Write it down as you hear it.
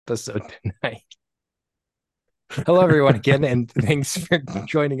episode tonight. Hello, everyone, again, and thanks for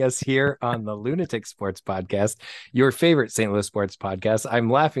joining us here on the Lunatic Sports Podcast, your favorite St. Louis sports podcast. I'm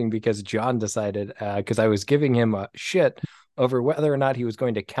laughing because John decided, because I was giving him a shit over whether or not he was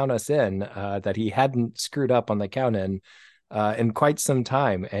going to count us in, that he hadn't screwed up on the count in quite some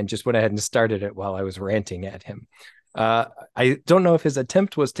time, and just went ahead and started it while I was ranting at him. I don't know if his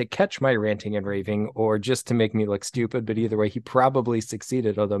attempt was to catch my ranting and raving or just to make me look stupid, but either way, he probably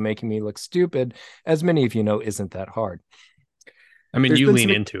succeeded, although making me look stupid, as many of you know, isn't that hard. I mean, There's you been lean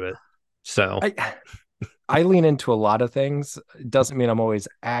some, into it. So, I lean into a lot of things. It doesn't mean I'm always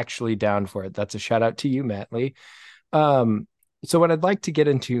actually down for it. That's a shout out to you, Matt Lee. So what I'd like to get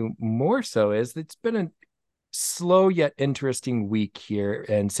into more so is it's been a slow yet interesting week here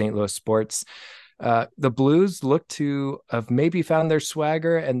in St. Louis sports. The Blues look to have maybe found their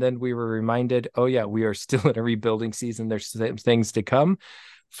swagger, and then we were reminded, oh yeah, we are still in a rebuilding season. There's things to come,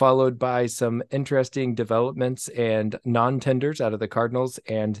 followed by some interesting developments and non-tenders out of the Cardinals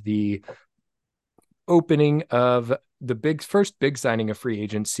and the opening of the first big signing of free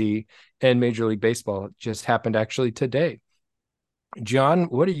agency in Major League Baseball. It just happened actually today. John,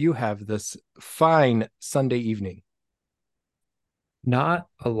 what do you have this fine Sunday evening? not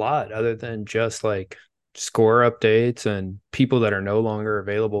a lot other than just like score updates and people that are no longer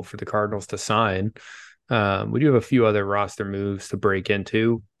available for the Cardinals to sign. We do have a few other roster moves to break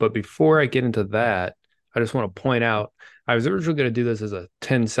into. But before I get into that, I just want to point out I was originally going to do this as a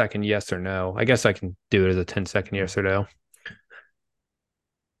 10-second yes or no. I guess I can do it as a 10-second yes or no.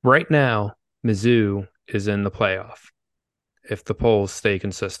 Right now, Mizzou is in the playoff if the polls stay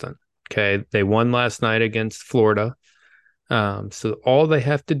consistent. Okay. They won last night against Florida. So all they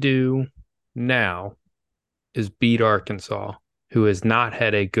have to do now is beat Arkansas, who has not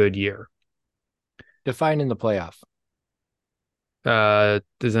had a good year. Define in the playoff.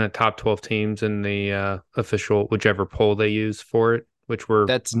 Isn't it top 12 teams in the official, whichever poll they use for it, which were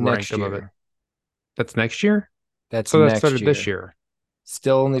That's ranked next above it? year. That's next year? That's So that next started this year. year.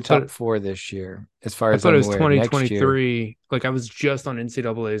 Still only I thought top it, four this year, as far I as thought it I'm was aware. Next year, 2023. Like I was just on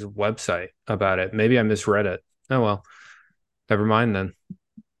NCAA's website about it. Maybe I misread it. Oh well, never mind then.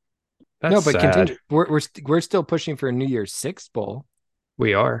 no, That's but sad. continue. We're still pushing for a New Year's Six bowl,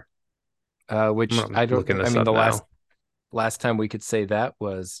 We are. which I'm I don't. looking I this mean, up the now. last time we could say that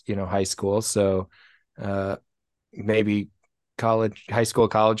was high school. So uh, maybe high school,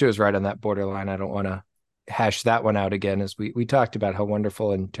 college. It was right on that borderline. I don't want to hash that one out again, as we talked about how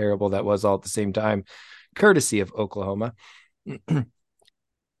wonderful and terrible that was all at the same time, courtesy of Oklahoma. Speaking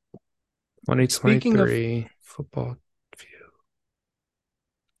of 2023 football view.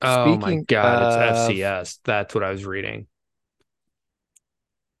 Oh my speaking God, it's of FCS. That's what I was reading.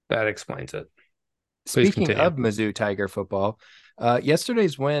 That explains it. Please Speaking continue. of Mizzou Tiger football,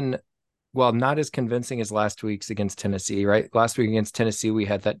 yesterday's win, well, not as convincing as last week's against Tennessee, right? Last week against Tennessee, we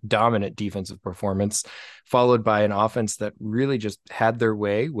had that dominant defensive performance, followed by an offense that really just had their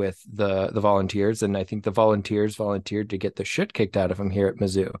way with the Volunteers, and I think the Volunteers volunteered to get the shit kicked out of them here at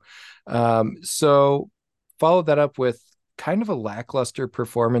Mizzou. So followed that up with kind of a lackluster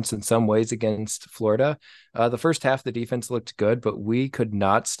performance in some ways against Florida. The first half, the defense looked good, but we could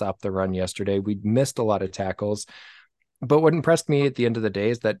not stop the run yesterday. We missed a lot of tackles. But what impressed me at the end of the day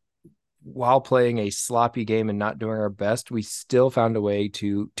is that while playing a sloppy game and not doing our best, we still found a way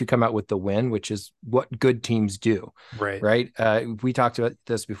to come out with the win, which is what good teams do, Right. right? We talked about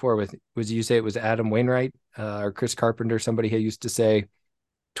this before with was you say it was Adam Wainwright or Chris Carpenter, somebody who used to say It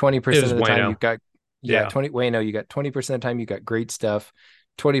 20% was of the time bueno. you've got Yeah. 20 Wayno, you got 20% of the time you got great stuff.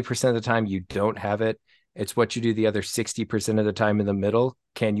 20% of the time you don't have it. It's what you do the other 60% of the time in the middle.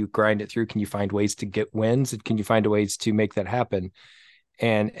 Can you grind it through? Can you find ways to get wins? And can you find ways to make that happen?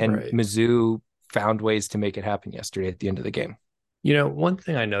 And Right. Mizzou found ways to make it happen yesterday at the end of the game. One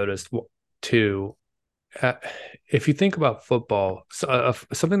thing I noticed too, uh, if you think about football,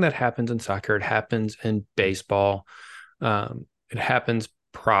 something that happens in soccer, it happens in baseball. It happens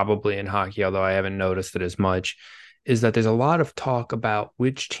probably in hockey, although I haven't noticed it as much, is that there's a lot of talk about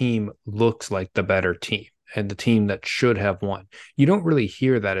which team looks like the better team and the team that should have won. You don't really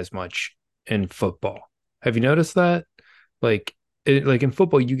hear that as much in football. Have you noticed that? Like in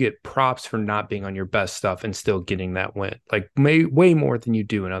football, you get props for not being on your best stuff and still getting that win. Like way more than you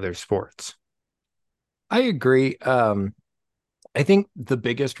do in other sports. I agree. I think the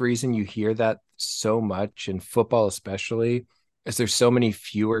biggest reason you hear that so much in football, especially, is there's so many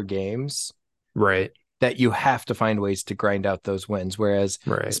fewer games Right. that you have to find ways to grind out those wins. Whereas,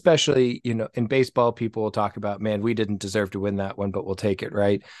 Right. especially, in baseball, people will talk about, man, we didn't deserve to win that one, but we'll take it,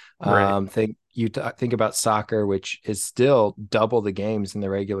 right? Right. think about soccer, which is still double the games in the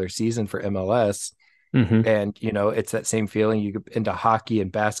regular season for MLS. Mm-hmm. And, it's that same feeling. You get into hockey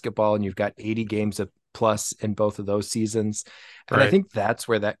and basketball, and you've got 80 games of plus in both of those seasons. And I Right. think that's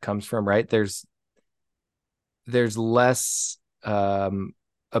where that comes from, right? There's less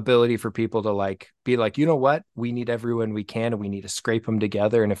ability for people to like be like, you know what, we need everyone we can, and we need to scrape them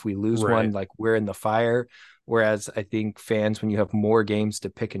together, and if we lose one, Right. like, we're in the fire. Whereas I think fans, when you have more games to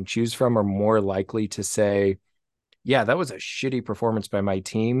pick and choose from, are more likely to say, yeah, that was a shitty performance by my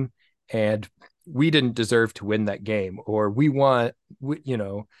team, and we didn't deserve to win that game, or we won,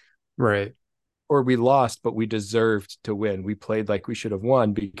 Right. or we lost, but we deserved to win. We played like we should have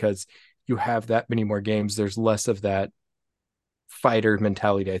won, because you have that many more games. There's less of that fighter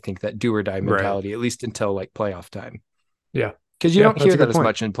mentality, I think, that do or die Right. mentality, at least until like playoff time. Yeah. Because you Yeah. don't That's hear a that good as point.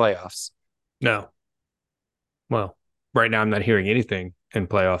 much in playoffs. No. Well, right now I'm not hearing anything in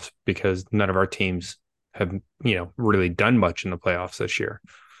playoffs because none of our teams have, really done much in the playoffs this year.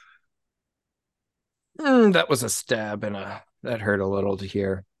 That was a stab, and that hurt a little to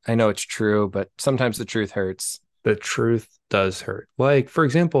hear. I know it's true, but sometimes the truth hurts. The truth does hurt. Like, for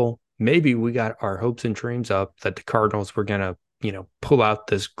example, maybe we got our hopes and dreams up that the Cardinals were going to, pull out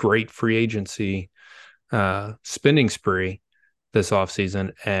this great free agency spending spree this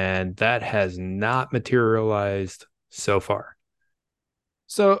offseason, and that has not materialized so far.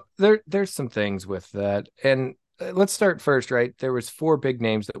 So there's some things with that, and let's start first, right? There was four big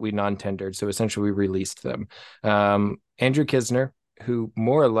names that we non-tendered, so essentially we released them. Andrew Kisner, who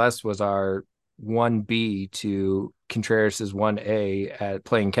more or less was our 1B to Contreras' 1A at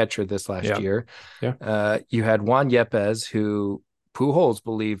playing catcher this last Yeah. year. Yeah. You had Juan Yepes, who Pujols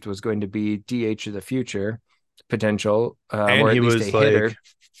believed was going to be DH of the future potential, And or at least a hitter.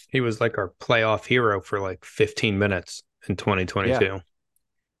 he was like our playoff hero for like 15 minutes in Yeah, 2022.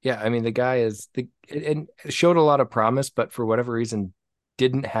 yeah. I mean, the guy is the and showed a lot of promise, but for whatever reason,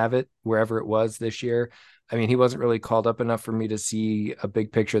 didn't have it wherever it was this year. I mean, he wasn't really called up enough for me to see a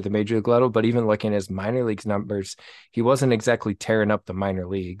big picture of the major league level, but even looking at his minor leagues numbers, he wasn't exactly tearing up the minor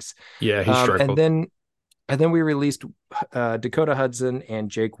leagues. Yeah, he Um, and struggled. then and then we released Dakota Hudson and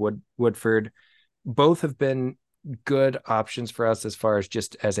Jake Woodford. Both have been good options for us as far as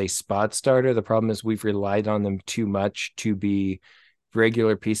just as a spot starter. The problem is we've relied on them too much to be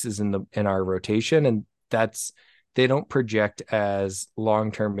regular pieces in our rotation, and that's they don't project as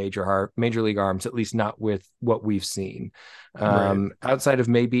long-term major league arms, at least not with what we've seen. Right. Outside of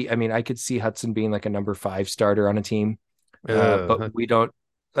maybe, I mean, I could see Hudson being like a number 5 starter on a team, but we don't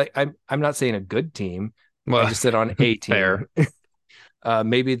like. I'm not saying a good team. I Well, just said on a team. fair.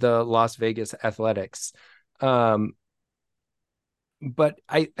 Maybe the Las Vegas Athletics. Um, but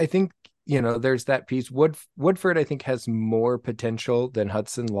I think, there's that piece. Woodford, I think, has more potential than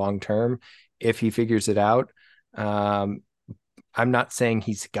Hudson long term if he figures it out. Um, I'm not saying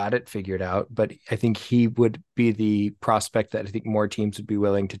he's got it figured out, but I think he would be the prospect that I think more teams would be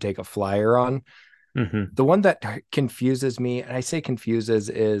willing to take a flyer on. Hmm. The one that confuses me, and I say confuses,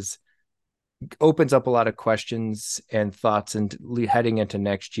 is opens up a lot of questions and thoughts and heading into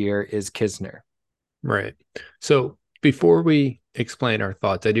next year is Kisner. Right. So before we explain our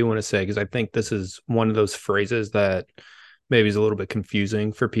thoughts, I do want to say, because I think this is one of those phrases that maybe is a little bit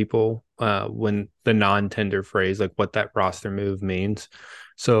confusing for people when the non-tender phrase, like what that roster move means.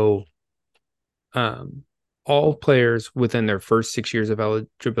 So um, all players within their first 6 years of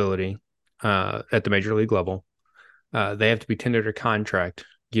eligibility at the major league level, they have to be tendered a contract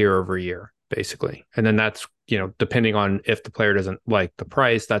year over year, basically. And then that's, depending on if the player doesn't like the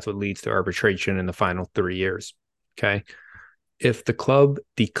price, that's what leads to arbitration in the final 3 years. Okay. If the club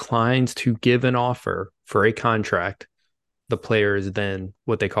declines to give an offer for a contract, the player is then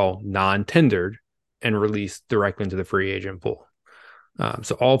what they call non-tendered and released directly into the free agent pool.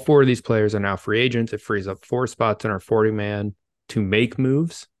 So all four of these players are now free agents. It frees up 4 spots in our 40 man to make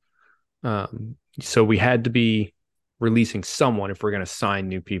moves. So we had to be releasing someone if we're going to sign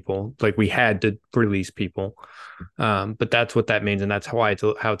new people. Like we had to release people. But that's what that means. And that's how it's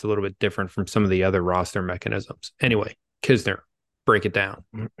a little bit different from some of the other roster mechanisms. Anyway, Kisner, break it down.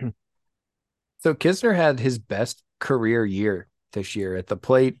 So Kisner had his best career year this year at the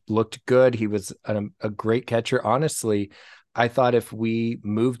plate, looked good. He was a great catcher. Honestly, I thought if we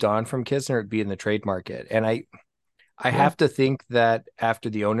moved on from Kisner, it'd be in the trade market. And I Yeah. have to think that after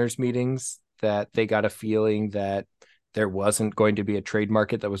the owners' meetings, that they got a feeling that there wasn't going to be a trade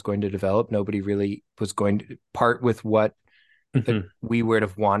market that was going to develop. Nobody really was going to part with what that Mm-hmm. we would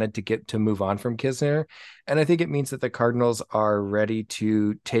have wanted to get to move on from Kisner. And I think it means that the Cardinals are ready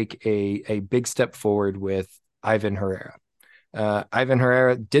to take a big step forward with Ivan Herrera. Ivan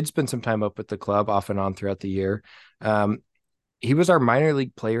Herrera did spend some time up with the club off and on throughout the year. Um, he was our minor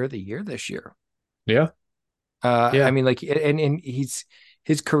league player of the year this year. Yeah. I Yeah. mean, like, and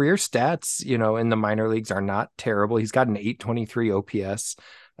his career stats, in the minor leagues are not terrible. He's got an 823 OPS.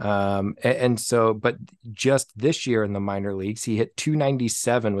 And so, but just this year in the minor leagues, he hit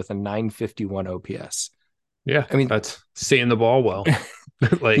 297 with a 951 OPS. Yeah. I mean, That's seeing the ball well.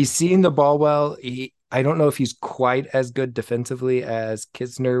 Like, he's seeing the ball well. I don't know if he's quite as good defensively as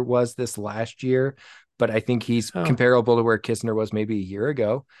Kisner was this last year, but I think he's oh, comparable to where Kisner was maybe a year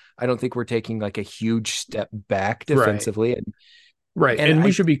ago. I don't think we're taking like a huge step back right. defensively, and Right. and And we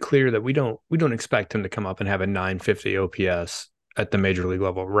I should be clear that we don't expect him to come up and have a 950 OPS at the major league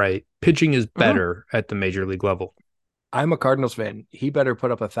level, right? Pitching is Mhm. better at the major league level. I'm a Cardinals fan. He better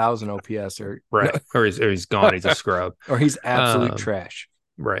put up 1,000 OPS or no, Right. Or he's gone. He's a scrub. or he's absolute Um, trash.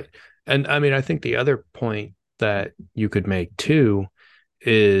 right. And I mean, I think the other point that you could make too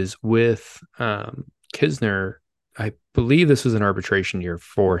is with Kisner, I believe this was an arbitration year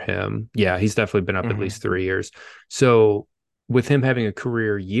for him. Yeah, he's definitely been up at least Mhm. 3 years. So with him having a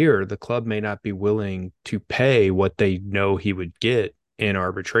career year, the club may not be willing to pay what they know he would get in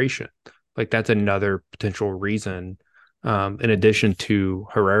arbitration. Like that's another potential reason, in addition to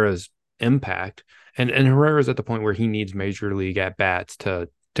Herrera's impact. And Herrera's at the point where he needs major league at bats to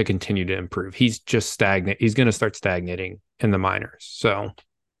continue to improve. He's just stagnant. He's going to start stagnating in the minors. So,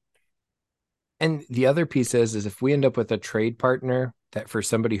 And the other piece is if we end up with a trade partner that for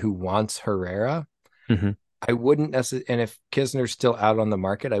somebody who wants Herrera, mhm. I wouldn't necessarily, and if Kisner's still out on the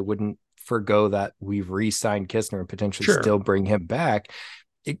market, I wouldn't forgo that we've re-signed Kisner and potentially Sure. still bring him back.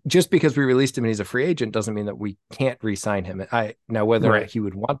 Just because we released him and he's a free agent doesn't mean that we can't re-sign him. I now whether or not Right. he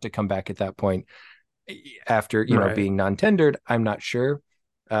would want to come back at that point after Right. being non-tendered, I'm not sure.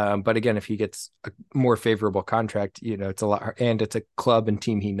 But again, if he gets a more favorable contract, it's a lot, and it's a club and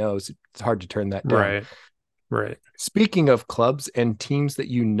team he knows. It's hard to turn that down. Right. Right. Speaking of clubs and teams that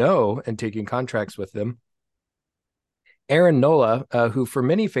and taking contracts with them, Aaron Nola, who for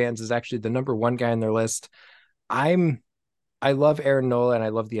many fans is actually the number one guy on their list. I'm I love Aaron Nola, and I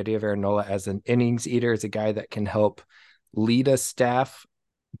love the idea of Aaron Nola as an innings eater, as a guy that can help lead a staff,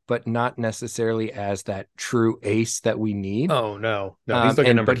 but not necessarily as that true ace that we need. Oh no. No, he's like a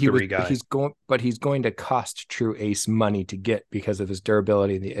And number but he was three guy. he's going to cost true ace money to get because of his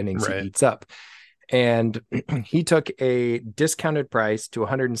durability and the innings he Right. eats up. And he took a discounted price to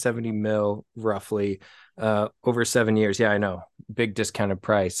 170 mil roughly over 7 years. Yeah, I know, big discounted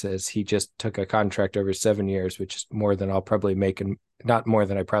price, as he just took a contract over 7 years, which is more than I'll probably make, and not more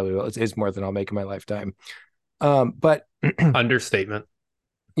than I probably will. It is more than I'll make in my lifetime. But Understatement.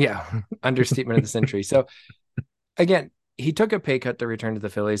 yeah, understatement of the century. So again, he took a pay cut to return to the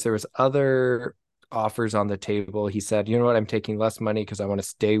Phillies. There was other offers on the table. He said, "You know what? I'm taking less money because I want to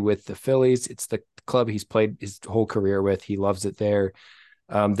stay with the Phillies. It's the club he's played his whole career with. He loves it there.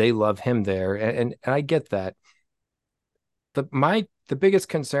 They love him there, and I get that. The biggest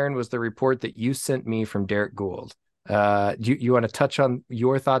concern was the report that you sent me from Derek Gould. You want to touch on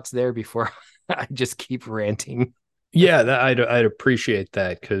your thoughts there before I just keep ranting? Yeah, I'd appreciate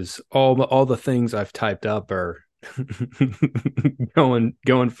that because all the things I've typed up are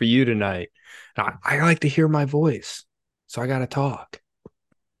going for you tonight. I like to hear my voice, so I got to talk.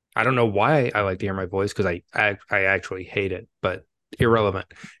 I don't know why I like to hear my voice because I actually hate it, but irrelevant.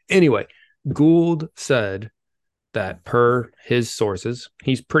 Anyway, Gould said that per his sources,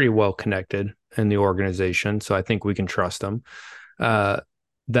 he's pretty well connected in the organization, so I think we can trust him. Uh,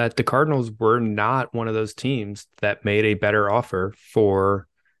 that the Cardinals were not one of those teams that made a better offer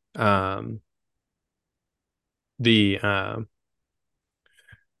um, the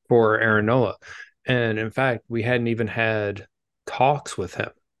for Aaron Nola, and in fact, we hadn't even had talks with him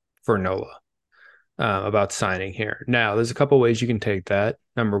for Nola about signing here. Now, there's a couple ways you can take that.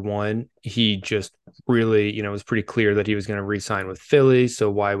 Number one, he just really, was pretty clear that he was going to re-sign with Philly. So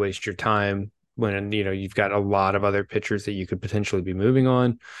why waste your time when you've got a lot of other pitchers that you could potentially be moving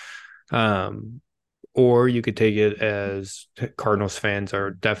on? Or you could take it as Cardinals fans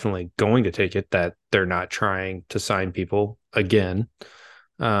are definitely going to take it that they're not trying to sign people again.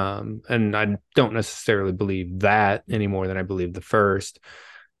 And I don't necessarily believe that any more than I believe the first.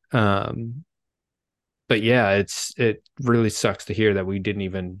 Um, but yeah, it really sucks to hear that we didn't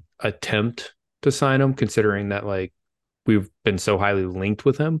even attempt to sign him, considering that like we've been so highly linked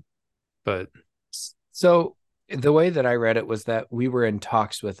with him. But So the way that I read it was that we were in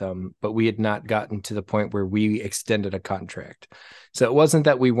talks with him, but we had not gotten to the point where we extended a contract. So it wasn't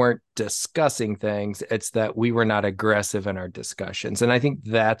that we weren't discussing things, it's that we were not aggressive in our discussions. And I think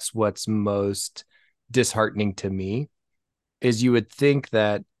that's what's most disheartening to me. is you would think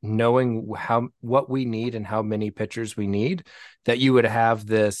that knowing how what we need and how many pitchers we need, that you would have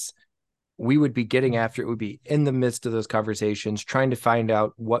this, we would be getting after it, would be in the midst of those conversations, trying to find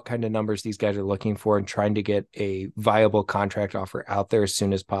out what kind of numbers these guys are looking for and trying to get a viable contract offer out there as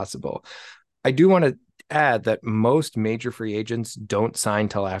soon as possible. I do want to add that most major free agents don't sign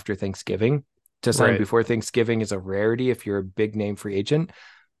till after Thanksgiving. To sign Right. before Thanksgiving is a rarity if you're a big name free agent.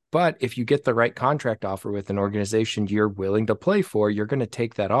 But if you get the right contract offer with an organization you're willing to play for, you're going to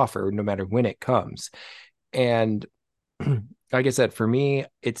take that offer no matter when it comes. And like I said, for me,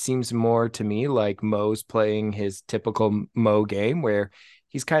 it seems more to me like Mo's playing his typical Mo game where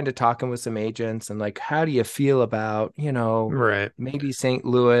he's kind of talking with some agents and like, how do you feel about, Right. maybe St.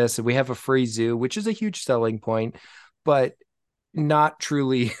 Louis? We have a free zoo, which is a huge selling point, but not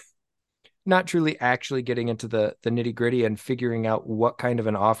truly not truly actually getting into the nitty gritty and figuring out what kind of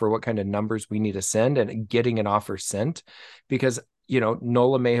an offer, what kind of numbers we need to send and getting an offer sent. Because,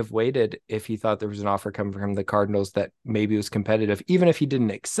 Nola may have waited if he thought there was an offer coming from the Cardinals that maybe was competitive. Even if he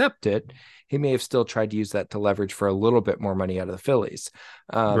didn't accept it, he may have still tried to use that to leverage for a little bit more money out of the Phillies.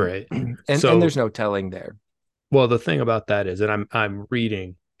 Right. And there's So, no telling there. well, the thing about that is, and I'm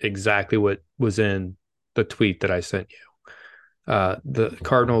reading exactly what was in the tweet that I sent you. The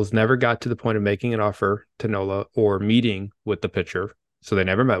Cardinals never got to the point of making an offer to Nola or meeting with the pitcher, so they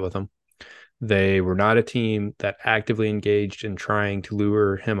never met with him. They were not a team that actively engaged in trying to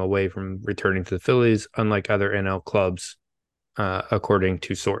lure him away from returning to the Phillies, unlike other NL clubs, according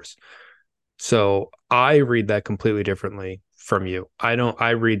to source. So I read that completely differently from you. I don't.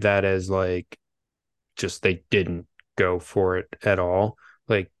 I read that as like just they didn't go for it at all.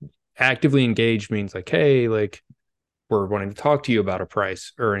 Like actively engaged means like, hey, like we're wanting to talk to you about a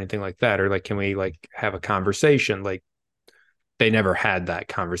price or anything like that, or like, can we like have a conversation? Like they never had that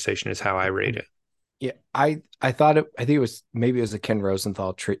conversation, is how I rate it. Yeah, I think it was, maybe it was a Ken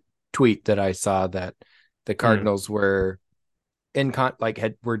Rosenthal tweet that I saw that the Mm, Cardinals were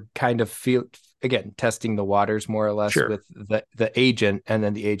were kind of feel again testing the waters more or less sure. with the agent, and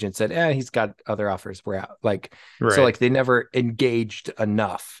then the agent said, he's got other offers, we're out. Like, so Right. like they never engaged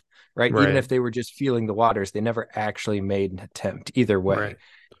enough, right? Even Right. if they were just feeling the waters, they never actually made an attempt either way. Right.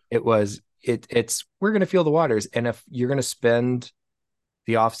 It's we're going to feel the waters, and if you're going to spend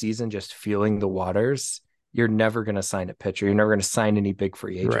the offseason just feeling the waters, you're never going to sign a pitcher, you're never going to sign any big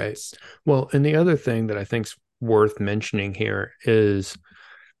free Right. agents. Well, and the other thing that I think's worth mentioning here is,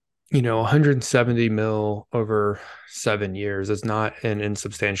 170 mil over 7 years is not an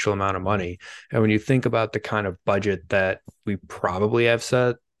insubstantial amount of money. And when you think about the kind of budget that we probably have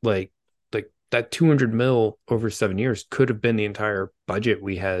set, like that 200 mil over 7 years could have been the entire budget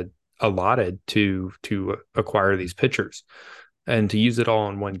we had allotted to acquire these pitchers. And to use it all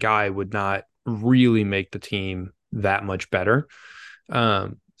on one guy would not really make the team that much better.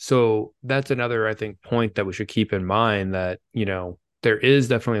 So that's another, I think, point that we should keep in mind that, there is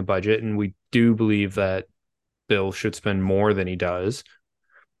definitely a budget, and we do believe that Bill should spend more than he does,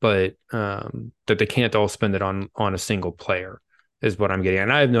 but that they can't all spend it on a single player is what I'm getting.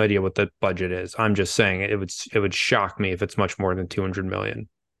 And I have no idea what the budget is. I'm just saying it would shock me if it's much more than 200 million.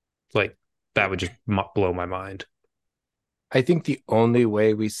 Like that would just blow my mind. I think the only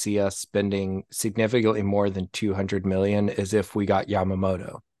way we see us spending significantly more than 200 million is if we got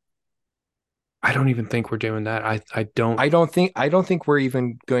Yamamoto. I don't even think we're doing that. I don't. I don't think we're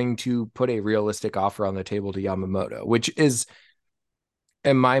even going to put a realistic offer on the table to Yamamoto, which is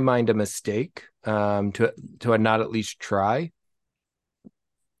in my mind a mistake, to not at least try.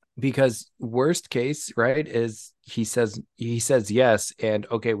 Because worst case, right, is he says yes, and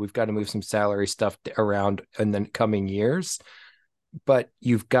okay, we've got to move some salary stuff around in the coming years, but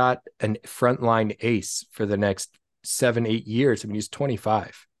you've got an frontline ace for the next 7-8 years. I mean, he's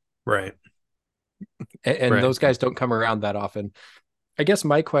 25, Right. and Right. those guys don't come around that often. I guess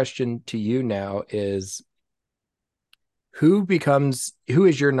my question to you now is, who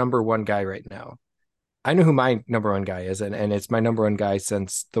is your number one guy right now? I know who my number one guy is, and it's my number one guy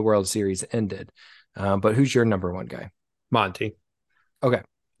since the World Series ended. But who's your number one guy? Monty. Okay,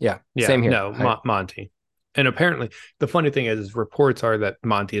 yeah, Yeah, same here. no, Monty. And apparently, the funny thing is, reports are that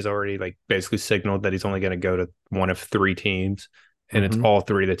Monty has already like basically signaled that he's only going to go to one of three teams, and it's Mhm. all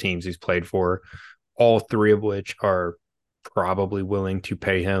three of the teams he's played for, all three of which are probably willing to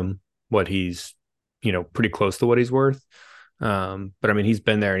pay him what he's, pretty close to what he's worth. But I mean, he's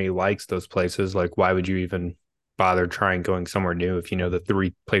been there and he likes those places. Like, why would you even bother trying going somewhere new if you know the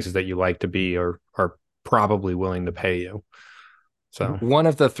three places that you like to be are probably willing to pay you? So one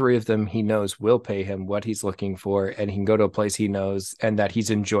of the three of them he knows will pay him what he's looking for, and he can go to a place he knows and that he's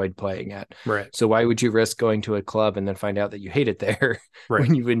enjoyed playing at. right, So why would you risk going to a club and then find out that you hate it there right,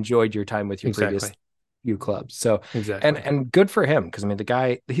 when you've enjoyed your time with your previous exactly, few clubs? So exactly. and good for him, because I mean the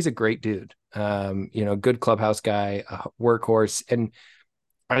guy, he's a great dude. Good clubhouse guy, a workhorse. And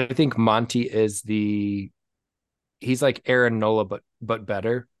I think Monty is the he's like Aaron Nola, but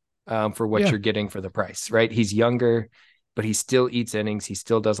better, for what Yeah. you're getting for the price, right? He's younger, but he still eats innings. He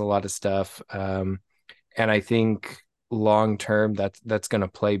still does a lot of stuff, and I think long term that's going to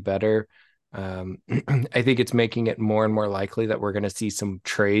play better. I think it's making it more and more likely that we're going to see some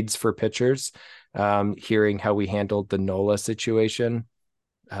trades for pitchers. Hearing how we handled the Nola situation,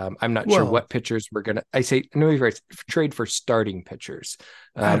 I'm not sure Well, what pitchers we're gonna. I say no, right, trade for starting pitchers,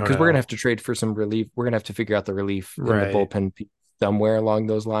 I don't because we're gonna have know. to trade for some relief. We're gonna have to figure out the relief in the Right. bullpen somewhere along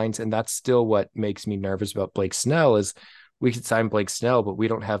those lines, and that's still what makes me nervous about Blake Snell. Is we could sign Blake Snell, but we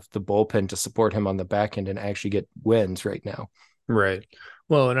don't have the bullpen to support him on the back end and actually get wins right now. Right.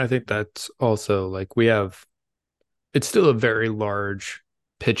 Well, and I think that's also like we have, it's still a very large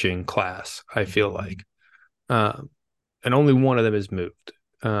pitching class, I feel like. Um, and only one of them is moved.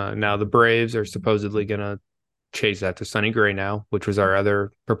 Now the Braves are supposedly going to chase that to Sonny Gray now, which was our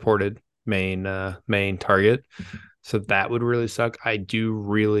other purported main target. So that would really suck. I do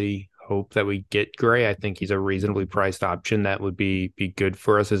really hope that we get Gray. I think he's a reasonably priced option that would be good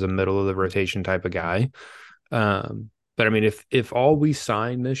for us as a middle of the rotation type of guy. But I mean, if all we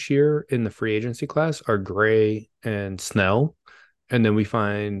sign this year in the free agency class are Gray and Snell, and then we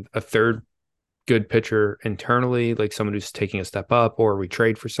find a third good pitcher internally, like someone who's taking a step up, or we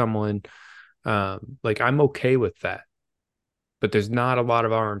trade for someone, like I'm okay with that. But there's not a lot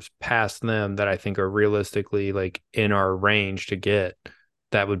of arms past them that I think are realistically like in our range to get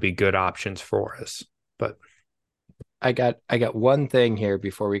that would be good options for us. But I got one thing here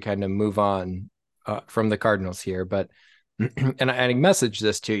before we kind of move on, from the Cardinals here, but and I messaged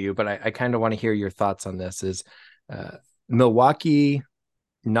this to you, but I kind of want to hear your thoughts on this. Is uh, Milwaukee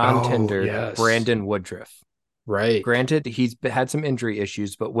oh non-tendered yes, Brandon Woodruff? right, Granted, he's had some injury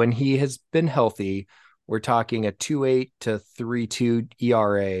issues, but when he has been healthy, we're talking a 2.8 to 3.2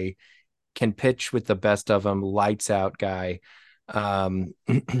 ERA, can pitch with the best of them, lights out guy. Um,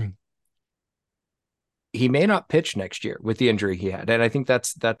 he may not pitch next year with the injury he had, and I think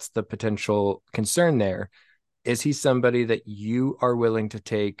that's the potential concern there. Is he somebody that you are willing to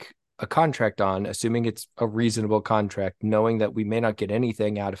take a contract on, assuming it's a reasonable contract, knowing that we may not get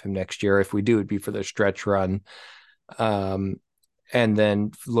anything out of him next year? If we do, it'd be for the stretch run. Um, and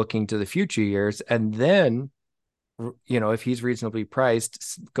then looking to the future years, and then if he's reasonably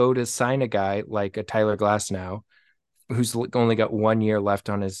priced, go to sign a guy like a Tyler Glass now, who's only got 1 year left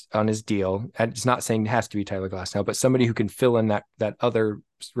on his deal. And it's not saying it has to be Tyler Glass now, but somebody who can fill in that other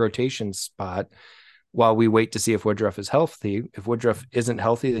rotation spot while we wait to see if Woodruff is healthy. If Woodruff isn't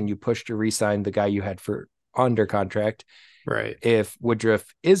healthy, then you push to re-sign the guy you had for under contract. right, If Woodruff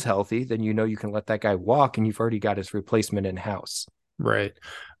is healthy, then you can let that guy walk, and you've already got his replacement in house. right.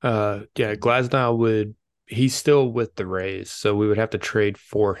 Yeah, Glasnow would. He's still with the Rays, so we would have to trade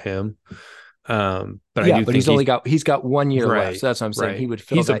for him. But I Yeah, do but think he's got 1 year left. right, So that's what I'm saying. He right. would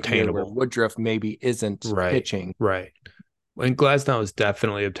fill He's that year where obtainable. Woodruff maybe isn't Right, pitching. right. And Glasnow is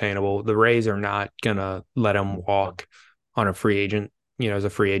definitely obtainable. The Rays are not gonna let him walk on a free agent, as a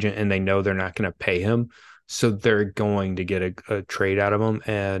free agent, and they know they're not gonna pay him, so they're going to get a trade out of him.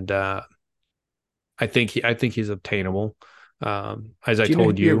 And I think he's obtainable. As I Do you know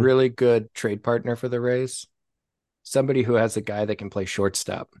told who'd be a you, really good trade partner for the Rays? Somebody who has a guy that can play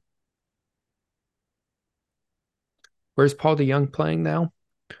shortstop. where's Paul DeYoung playing now?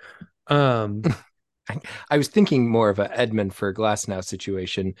 Um, I was thinking more of a Edmund for Glasnow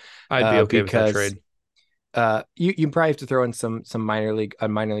situation, I'd be okay with that because trade. you probably have to throw in some minor league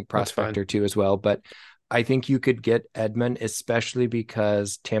That's prospect fine. or two as well. But I think you could get Edmund, especially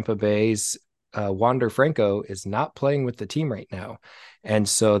because Tampa Bay's Wander Franco is not playing with the team right now, and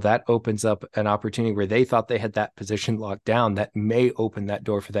so that opens up an opportunity where they thought they had that position locked down. That may open that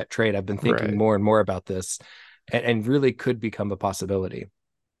door for that trade. I've been thinking Right. more and more about this, and really could become a possibility.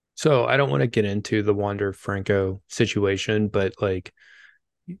 So I don't want to get into the Wander Franco situation, but like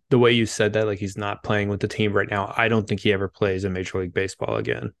the way you said that, like he's not playing with the team right now, I don't think he ever plays in Major League Baseball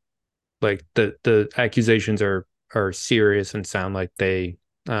again. Like the accusations are serious and sound like they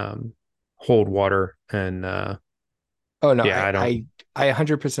um hold water. And Oh no, yeah, I I don't. I I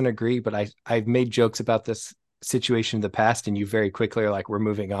 100% agree, but I've made jokes about this situation in the past, and you very quickly are like, we're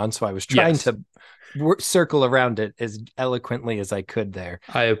moving on. So I was trying Yes, to circle around it as eloquently as I could there.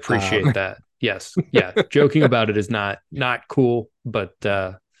 I appreciate that. Yes. Yeah. Joking about it is not cool, but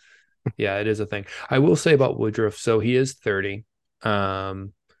yeah, it is a thing. I will say about Woodruff, so he is 30.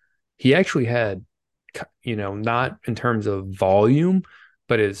 Um, he actually had, not in terms of volume,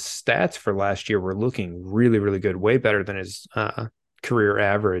 but his stats for last year were looking really, really good, way better than his career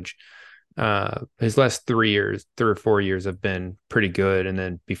average. His last 3 years, 3 or 4 years have been pretty good. And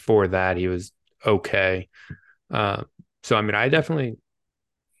then before that, he was okay. Uh, so, I mean,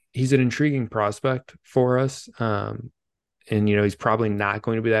 he's an intriguing prospect for us. And, he's probably not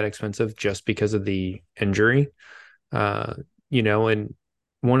going to be that expensive just because of the injury. Uh, and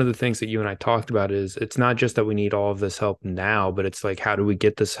one of the things that you and I talked about is it's not just that we need all of this help now, but it's like, how do we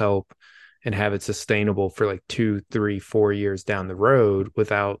get this help and have it sustainable for like 2, 3, 4 years down the road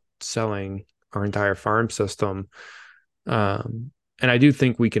without selling our entire farm system? And I do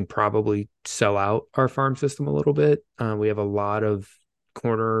think we can probably sell out our farm system a little bit. We have a lot of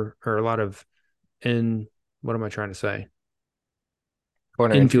corner or a lot of in, what am I trying to say?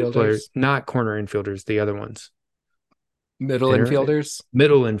 Corner Infield players, infielders, not corner infielders, the other ones. middle Inner infielders.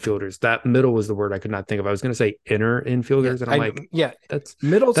 middle infielders. That middle was the word I could not think of. I was going to say inner Yeah, infielders, and I'm like, yeah. that's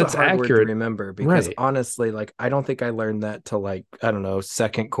Middle's a that's hard word to accurate, remember because right? honestly, like I don't think I learned that till like I don't know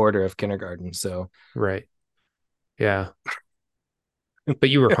second quarter of kindergarten. So Right. Yeah. But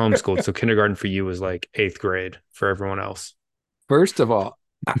you were homeschooled, so kindergarten for you was like eighth grade for everyone else. first of all,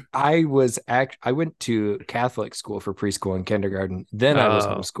 I went to Catholic school for preschool and kindergarten. Then I was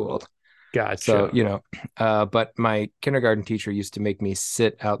Oh, homeschooled. So, gotcha. but my kindergarten teacher used to make me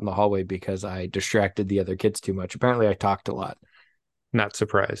sit out in the hallway because I distracted the other kids too much. Apparently, I talked a lot. Not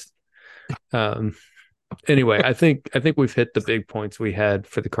surprised. Um, anyway, I think we've hit the big points we had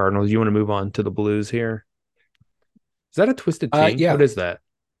for the Cardinals. You want to move on to the Blues here? Is that a twisted tea? What Yeah, is that?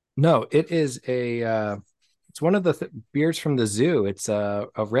 no, it is it's one of the beers from the zoo. It's a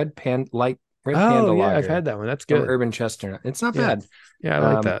light red Oh panda yeah, I've lager had that one. That's from good. Urban Chestnut. It's not Yeah. bad. Yeah,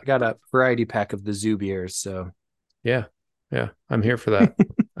 I like that. I got a variety pack of the zoo beers. So, Yeah. Yeah. I'm here for that.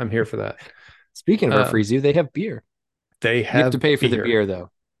 I'm here for that. speaking of our free Um, zoo, they have beer. they You have to have pay for the beer. beer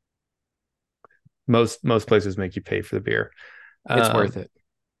though. Most places make you pay for the beer. It's worth Um, it.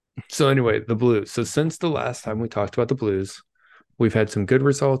 so anyway, the Blues. So since the last time we talked about the Blues, we've had some good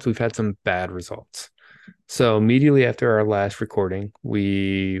results, we've had some bad results. So immediately after our last recording,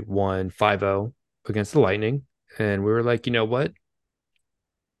 we won 5-0 against the Lightning. And we were like, you know what?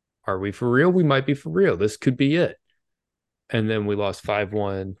 Are we for real? We might be for real. This could be it. And then we lost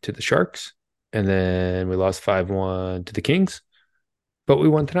 5-1 to the Sharks. And then we lost 5-1 to the Kings. But we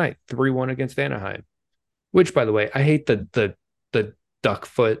won tonight, 3-1 against Anaheim. Which, by the way, I hate the duck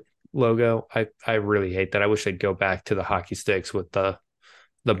foot logo. I really hate that. I wish they'd go back to the hockey sticks with the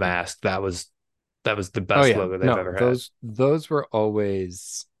mask. That was the Oh best yeah, logo they've no, ever had. those were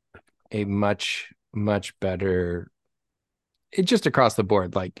always a much better. It just across the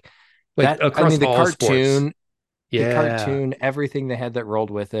board like Like that. I across mean, all sports. the Yeah. cartoon, everything they had that rolled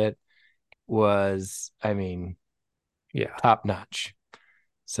with it was, I mean, Yeah. top notch.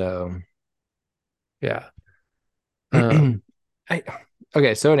 So, Yeah. I Um,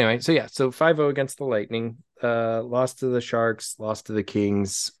 okay. So anyway, so yeah, so 5-0 against the Lightning. Lost to the Sharks, lost to the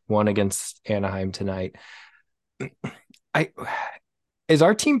Kings, won against Anaheim tonight. I is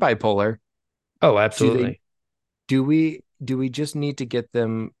our team bipolar? oh, Do they absolutely. do we just need to get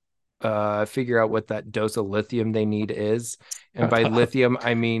them figure out what that dose of lithium they need is? And by lithium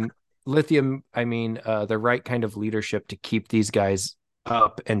I mean the right kind of leadership to keep these guys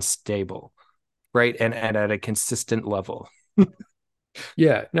up and stable, right? And at a consistent level.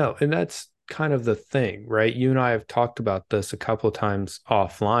 Yeah, no, and that's kind of the thing, right? You and I have talked about this a couple of times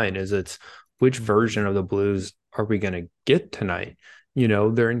offline, is it's which version of the Blues are we going to get tonight?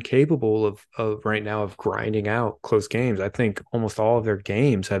 They're incapable of right now of grinding out close games. I think almost all of their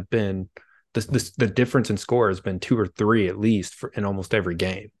games have been the difference in score has been two or three at least in almost every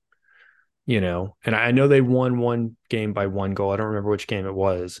game. And I know they won one game by one goal. I don't remember which game it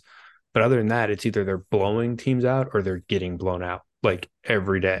was, but other than that, it's either they're blowing teams out or they're getting blown out like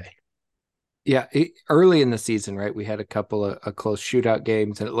every day. Yeah, early in the season, right? We had a couple of close shootout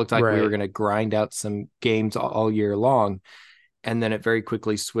games, and it looked like we were Right. going to grind out some games all year long. And then it very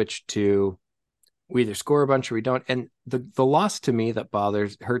quickly switched to we either score a bunch or we don't. And the loss to me that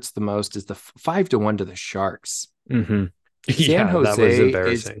hurts the most is the 5-1 to the Sharks. Mm-hmm. San Yeah, that was Jose is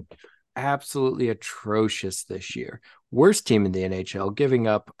embarrassing. absolutely atrocious this year. Worst team in the NHL, giving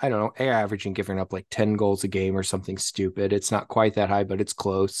up, I don't know, averaging giving up like 10 goals a game or something stupid. It's not quite that high, but it's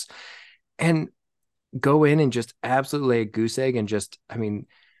close. And go in and just absolutely lay a goose egg and just, I mean,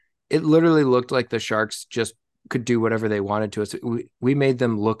 it literally looked like the Sharks just could do whatever they wanted to us. We made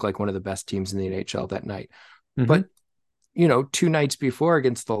them look like one of the best teams in the NHL that night. Mm-hmm. But, 2 nights before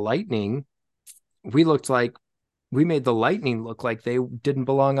against the Lightning, we looked like we made the Lightning look like they didn't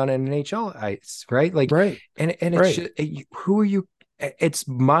belong on an NHL ice, right? Like, Right. and it's Right. just, who are you? It's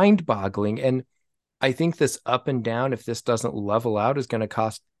mind boggling. And I think this up and down, if this doesn't level out, is going to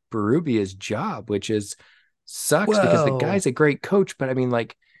cost Berube his job, which is sucks because the Well, guy's a great coach. But I mean,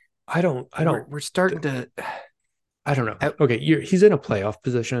 like, I don't, I we're don't, we're starting to. I don't know. Okay, he's in a playoff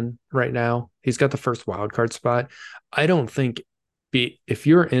position right now. He's got the first wild card spot. I don't think if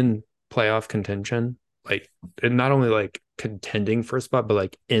you're in playoff contention, like and not only like contending for a spot, but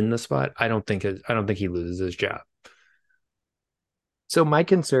like in the spot, I don't think he loses his job. So my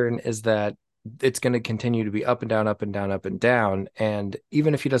concern is that it's going to continue to be up and down, up and down, up and down. And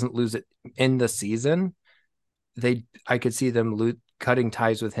even if he doesn't lose it in the season, I could see them cutting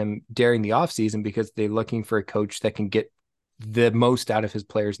ties with him during the offseason because they're looking for a coach that can get the most out of his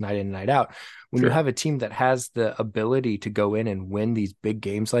players night in and night out. When you Sure. have a team that has the ability to go in and win these big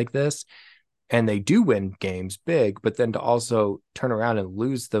games like this, and they do win games big, but then to also turn around and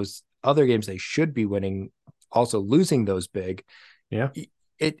lose those other games they should be winning, also losing those big, Yeah.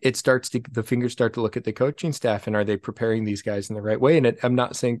 it starts to the fingers start to look at the coaching staff and are they preparing these guys in the right way? And I'm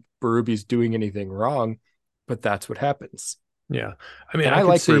not saying Berube's doing anything wrong, but that's what happens. Yeah. I mean, And I I could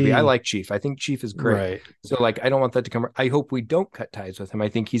like Berube. I see like Chief. I think Chief is great. right. So like, I don't want that to come. I hope we don't cut ties with him. I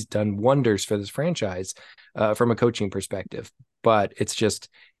think he's done wonders for this franchise from a coaching perspective. But it's just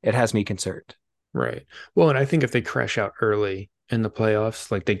it has me concerned. Right. Well, and I think if they crash out early in the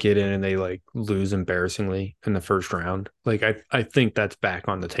playoffs, like they get in and they like lose embarrassingly in the first round, like I think that's back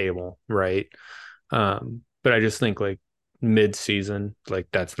on the table, right? But I just think like mid-season, like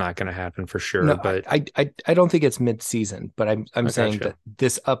that's not going to happen for sure. No, But I don't think it's mid-season, but I'm I saying gotcha. that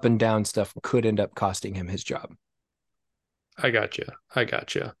this up and down stuff could end up costing him his job. I gotcha. I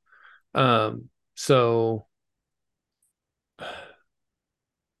gotcha. So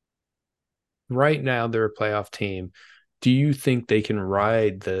right now they're a playoff team. Do you think they can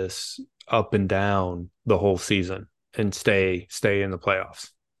ride this up and down the whole season and stay in the playoffs?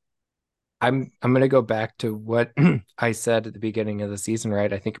 I'm gonna go back to what I said at the beginning of the season,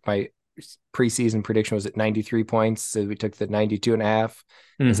 right? I think my preseason prediction was at 93 points. So we took the 92 and a half.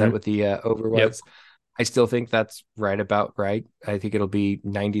 Is that Mm-hmm. what the over Yep. was? I still think that's right about right. I think it'll be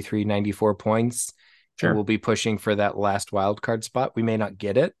 93, 94 points, and we'll Sure. be pushing for that last wild card spot. We may not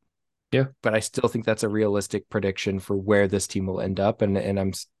get it, Yeah. but I still think that's a realistic prediction for where this team will end up.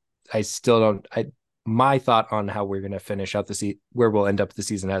 And I still don't, my thought on how we're going to finish out the season, where we'll end up the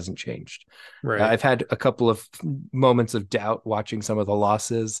season hasn't changed. Right. I've had a couple of moments of doubt watching some of the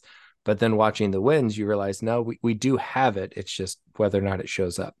losses, but then watching the wins, you realize, no, we do have it. It's just whether or not it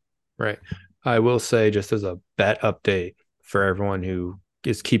shows up. Right. I will say, just as a bet update for everyone who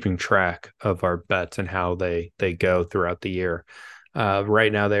is keeping track of our bets and how they go throughout the year.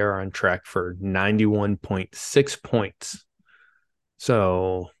 Right now, they are on track for 91.6 points.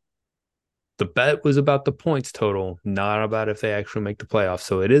 So the bet was about the points total, not about if they actually make the playoffs.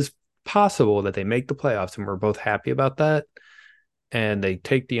 So it is possible that they make the playoffs, and we're both happy about that. And they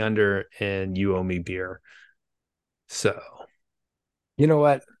take the under, and you owe me beer. So You know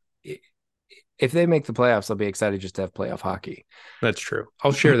what? If they make the playoffs, I'll be excited just to have playoff hockey. that's true.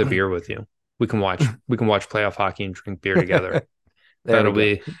 I'll share the beer with you. We can watch playoff hockey and drink beer together. There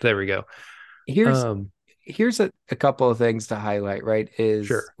we go. There we go. Here's Um, here's a couple of things to highlight, right? Is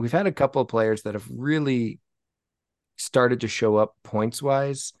sure. we've had a couple of players that have really started to show up points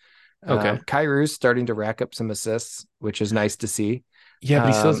wise. Okay. Kairu's starting to rack up some assists, which is nice to see. Yeah, but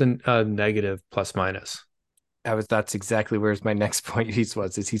he still has Um, a negative plus minus. that's exactly where's my next point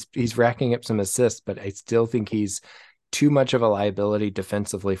is he's racking up some assists, but I still think he's too much of a liability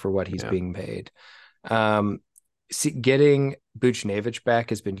defensively for what he's Yeah. being paid. Getting Buchnevich back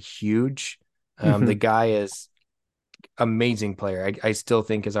has been huge. The Hmm. guy is amazing player. I still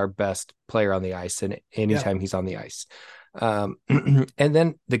think is our best player on the ice, and Yeah. anytime he's on the ice. And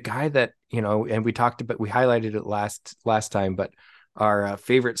then the guy that and we highlighted it last time, but our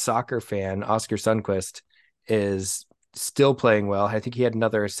favorite soccer fan, Oscar Sundquist, is still playing well. I think he had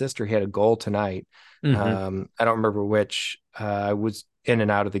another assist or he had a goal tonight. Hmm. I don't remember which. I was in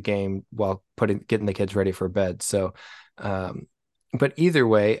and out of the game while getting the kids ready for bed. So, but either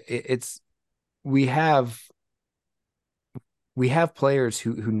way, it's we have we have players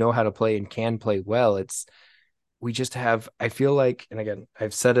who know how to play and can play well. It's we just have I feel like, and again,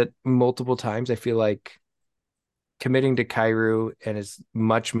 I've said it multiple times, I feel like committing to Kairu and as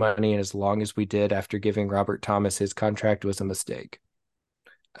much money and as long as we did after giving Robert Thomas his contract was a mistake.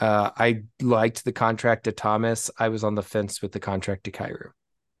 I liked the contract to Thomas. I was on the fence with the contract to Kyrou.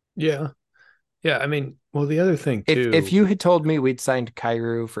 Yeah. Yeah. I mean, well, the other thing If too. you had told me we'd signed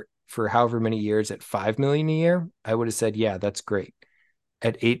Kyrou for however many years at 5 million a year, I would have said, yeah, that's great.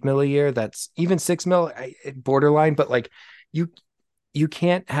 At 8 mil a year, that's even 6 mil, borderline. But like, you you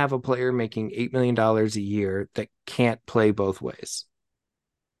can't have a player making $8 million a year that can't play both ways.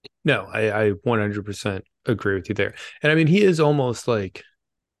 No, I 100% agree with you there. And I mean, he is almost like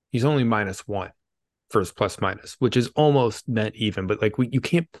he's only minus one for his plus minus, which is almost net even. But like you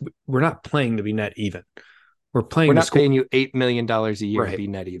can't, we're not playing to be net even. We're We're playing to not score. paying you $8 million a year to Right, be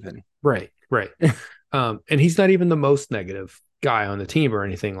net even. right. And he's not even the most negative guy on the team or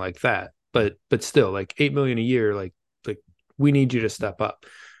anything like that. But still, like 8 million a year, like we need you to step up.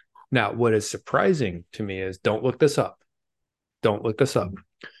 Now, what is surprising to me is don't look this up. Don't look this up.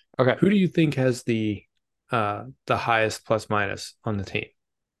 Okay. Who do you think has the highest plus minus on the team?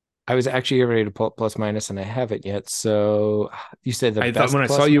 I was actually getting ready to pull up plus minus and I haven't yet. So you said the I thought best plus when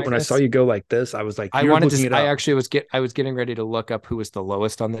I saw minus? you go like this, I was like, I you're wanted looking to, it I up. actually I was getting ready to look up who was the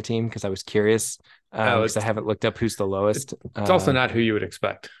lowest on the team because I was curious. Oh, Because I haven't looked up who's the lowest. it's also not who you would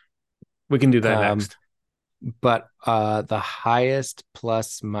expect. We can do that Um, next. but the highest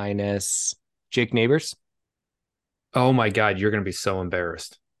plus minus Jake Neighbors. Oh my God, you're going to be so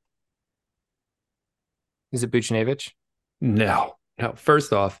embarrassed. Is it Buchnevich? No, no.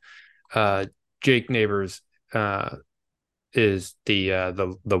 First off, uh, Jake Neighbors uh, is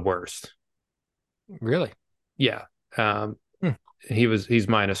the worst. Really? Yeah, um, Hmm. he's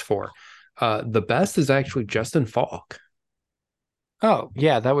minus four. The best is actually Justin Falk. Oh,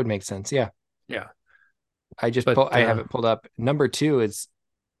 yeah, that would make sense. Yeah. Yeah, I but have it pulled up. Number two is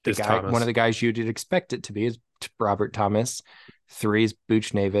is one of Thomas. the guys you'd expect it to be is Robert Thomas. Three is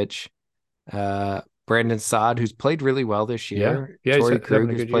Buchnevich. Brandon Saad, who's played really well this Yeah, year. yeah, Tori he's having Krug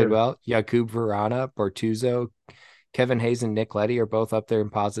a has good played year. well. Jakub Verana, Bortuzzo, Kevin Hayes, and Nick Letty are both up there in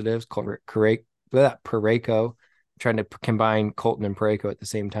positives. Pareko, trying to combine Colton and Pareko at the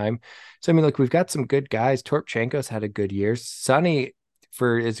same time. So I mean, look, we've got some good guys. Torpchenko's had a good year. Sonny,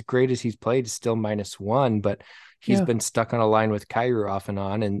 for as great as he's played, is still minus one, but he's Yeah, been stuck on a line with Cairo off and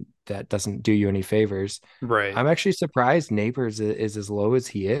on, and that doesn't do you any favors. right. I'm actually surprised Neighbors is as low as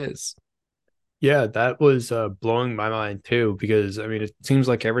he is. Yeah, that was blowing my mind too, because I mean, it seems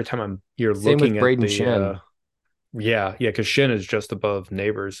like every time you're Same with looking at Braden the Shin. yeah, because Shin is just above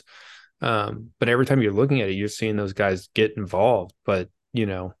Neighbors. But every time you're looking at it, you're seeing those guys get involved. But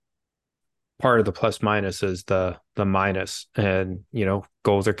part of the plus minus is the minus, and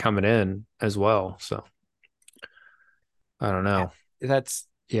goals are coming in as well. So I don't know. That's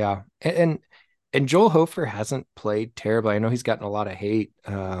yeah. And Joel Hofer hasn't played terribly. I know he's gotten a lot of hate.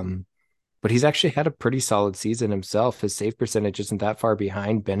 But he's actually had a pretty solid season himself. His save percentage isn't that far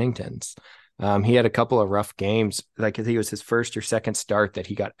behind Bennington's. He had a couple of rough games. Like I think it was his first or second start that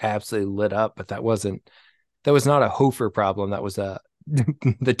he got absolutely lit up, but that was not a Hofer problem. That was a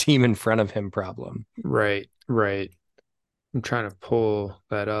the team in front of him problem. Right, right. I'm trying to pull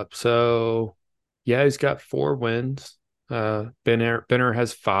that up. So yeah, he's got 4 wins. Benner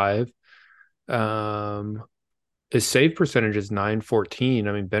has five. Um, his save percentage is 914.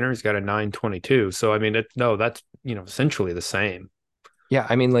 I mean, Benner's got a 922. So I mean, no, that's essentially the same. Yeah,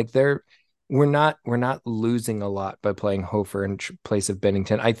 I mean, like we're not losing a lot by playing Hofer in place of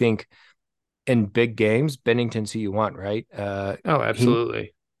Bennington. I think in big games, Bennington's who you want, right? Oh, He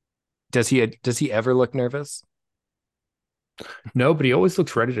absolutely. does he ever look nervous? No, but he always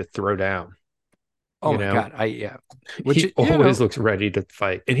looks ready to throw down. Oh You my know, God, I yeah, which he always looks ready to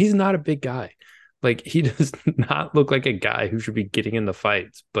fight, and he's not a big guy. Like he does not look like a guy who should be getting in the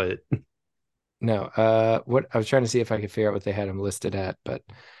fights, but no. What I was trying to see if I could figure out what they had him listed at, but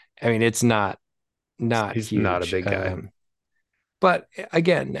I mean, it's not he's not a huge. big guy. But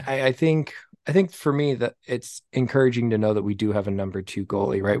again, I think for me that it's encouraging to know that we do have a number two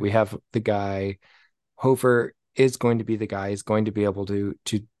goalie, right? We have the guy Hofer is going to be the guy is going to be able to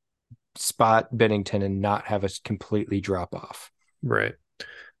spot Bennington and not have us completely drop off. Right.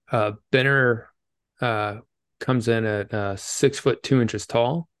 Benner uh, comes in at 6 foot 2 inches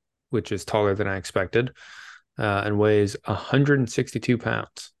tall, which is taller than I expected, and weighs 162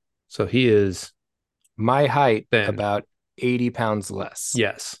 pounds. So he is My height thin. about 80 pounds less.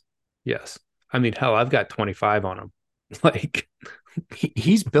 Yes. Yes. I mean, hell, I've got 25 on him. Like,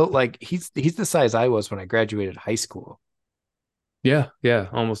 He's built like he's the size I was when I graduated high school. yeah, yeah,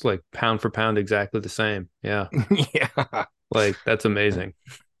 almost like pound for pound, exactly the same. Yeah. Yeah. Like, that's amazing.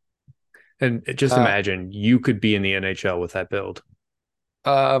 And just Uh, imagine you could be in the NHL with that build.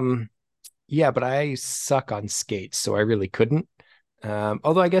 um, yeah, but I suck on skates, so I really couldn't.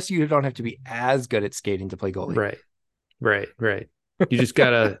 Although I guess you don't have to be as good at skating to play goalie. Right, right. You just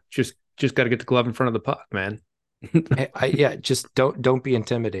gotta just gotta get the glove in front of the puck, man. Yeah, just don't be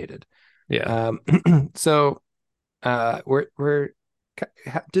intimidated. Yeah. Um, so we're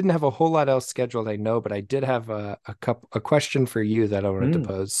didn't have a whole lot else scheduled, I know, but I did have a question for you that I wanted to Mm,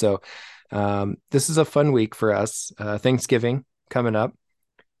 pose. So this is a fun week for us. Thanksgiving coming up.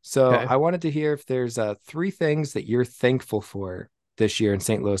 So okay. I wanted to hear if there's three things that you're thankful for this year in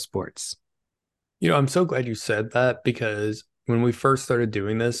St. Louis sports. I'm so glad you said that because when we first started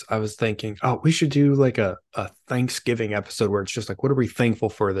doing this, I was thinking, oh, we should do like a Thanksgiving episode where it's just like, what are we thankful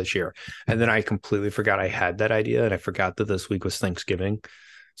for this year? And then I completely forgot I had that idea and I forgot that this week was Thanksgiving.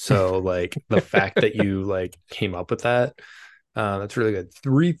 So like the fact that you like came up with that, that's really good.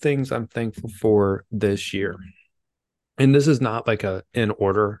 Three things I'm thankful for this year. And this is not like a in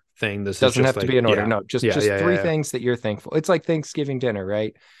order thing. This is Doesn't just have to like, be in order. yeah, No, yeah, just yeah, three yeah, things that you're thankful. It's like Thanksgiving dinner,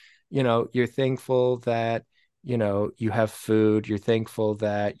 right? You're thankful that, you have food. You're thankful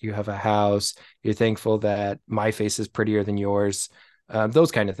that you have a house. You're thankful that my face is prettier than yours.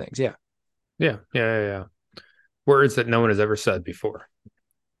 Those kind of things. Yeah. yeah, yeah, yeah, yeah. Words that no one has ever said before,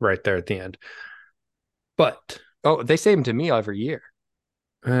 right there at the end. But Oh, they say them to me every year.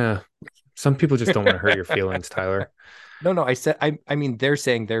 uh, some people just don't want to hurt your feelings, Tyler. No, I mean, they're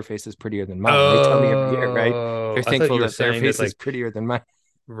saying their face is prettier than mine. They tell me every year, right? Oh, They're I thought thankful you were that their saying that face is like prettier than mine.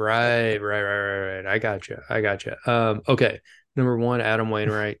 right. I got you. I got you. Okay. Number one, Adam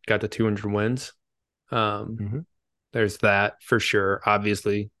Wainwright got the 200 wins. Um, Mhm. there's that for sure.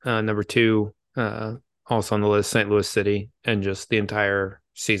 Obviously, number two, also on the list, St. Louis City, and just the entire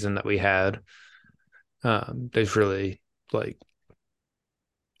season that we had. There's really like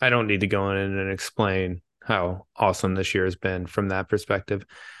I don't need to go in and explain how awesome this year has been from that perspective.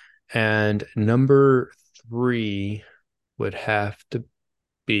 And number three would have to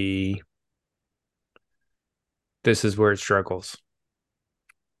be this is where it struggles.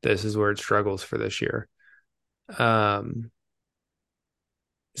 This is where it struggles for this year. Um,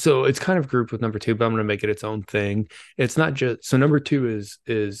 so it's kind of grouped with number two, but I'm going to make it its own thing. It's not just so number two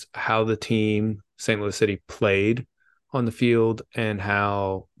is how the team St. Louis City played on the field and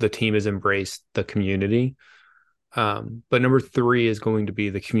how the team has embraced the community. But number three is going to be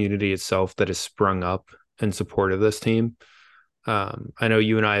the community itself that has sprung up in support of this team. I know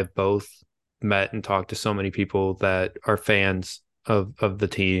you and I have both met and talked to so many people that are fans of the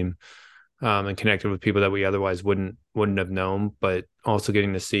team, and connected with people that we otherwise wouldn't have known. But also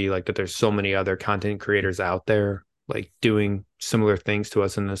getting to see like that there's so many other content creators out there like doing similar things to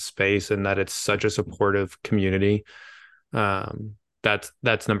us in this space, and that it's such a supportive community.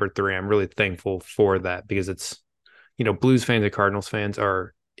 That's number three. I'm really thankful for that because it's Blues fans and Cardinals fans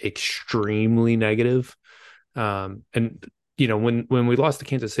are extremely negative. And when we lost to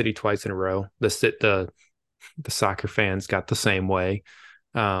Kansas City twice in a row, the soccer fans got the same way,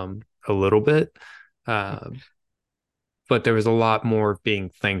 a little bit. Uh, but there was a lot more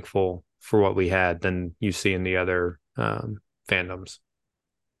being thankful for what we had than you see in the other fandoms.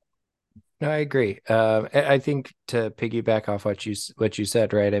 No, I agree. I think to piggyback off what you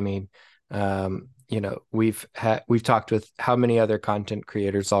said, right? I mean, we've talked with how many other content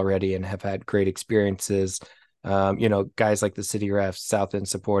creators already and have had great experiences. Guys like the City Refs, South End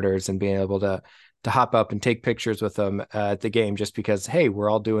supporters, and being able to hop up and take pictures with them at the game just because, hey, we're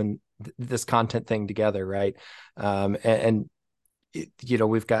all doing this content thing together, right?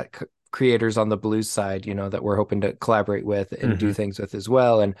 We've got creators on the Blues side, that we're hoping to collaborate with and do Mm-hmm. things with as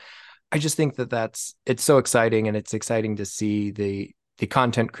well. And I just think that it's so exciting, and it's exciting to see the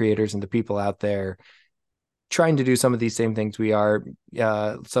content creators and the people out there trying to do some of these same things we are.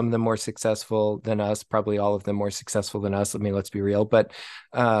 Some of them more successful than us, probably all of them more successful than us. I mean, let's be real, but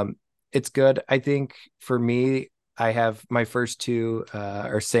it's good. I think for me, I have my first two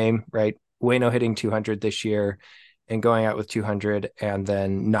are same, right? Wayno hitting 200 this year and going out with 200 and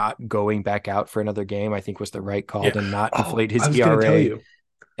then not going back out for another game, I think was the right call Yeah. to not Oh, inflate I his was going to tell ERA you.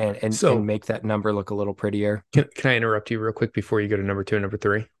 and So make that number look a little prettier. can I interrupt you real quick before you go to number two and number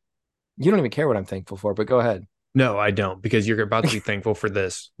three? You don't even care what I'm thankful for, but go ahead. No, I don't, because you're about to be thankful for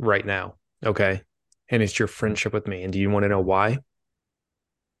this right now. Okay. And it's your friendship with me. And do you want to know why?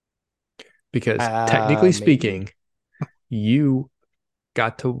 Because technically Maybe speaking, you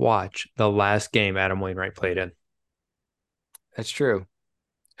got to watch the last game Adam Wainwright played in. that's true.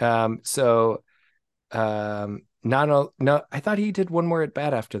 So no, I thought he did one more at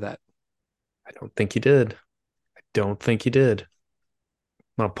bat after that. I don't think he did. I don't think he did.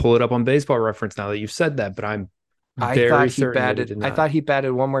 I'm going to pull it up on baseball reference now that you've said that, but I'm very certain that he did I not. thought he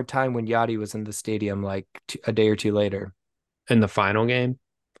batted one more time when Yachty was in the stadium like a day or two later. in the final game.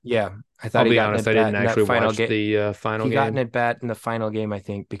 Yeah, I I'll thought he be got an honest, at I bat didn't in that actually final watch game. the final He got an game. at bat in the final game, I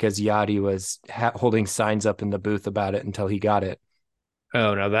think, because Yachty was holding signs up in the booth about it until he got it.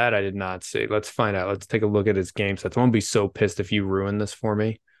 Oh, now that I did not see. Let's find out. Let's take a look at his game sets. I'm gonna be so pissed if you ruin this for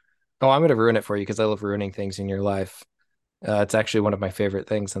me. Oh, I'm going to ruin it for you because I love ruining things in your life. It's actually one of my favorite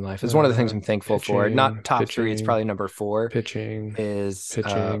things in life. It's one of the things I'm thankful for. Not Pitching, top three. It's pitching, probably number four pitching, is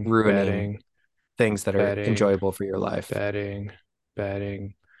pitching, ruining batting, things that are batting, enjoyable for your life. batting,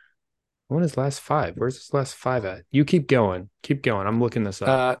 batting. What is last five? Where's this last five at? You keep going. Keep going. I'm looking this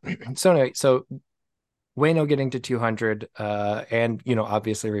up. Uh, so anyway, so Wayno getting to 200, and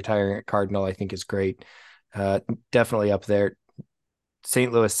obviously retiring at Cardinal, I think is great. Definitely up there.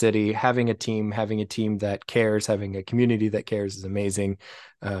 St. Louis City, having a team that cares, having a community that cares is amazing.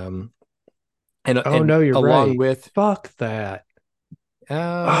 Um, and Oh and no, you're along right. with, Fuck that. oh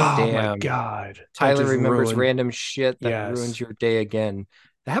Oh my damn, God. That Tyler just remembers ruined. random shit that ruins Yes. your day again.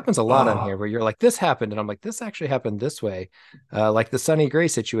 It happens a lot on here Oh, where you're like, this happened, and I'm like, this actually happened this way. Like the Sonny Gray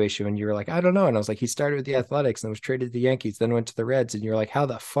situation, when you were like, I don't know, and I was like, he started with the Athletics and was traded to the Yankees, then went to the Reds, and you're like, how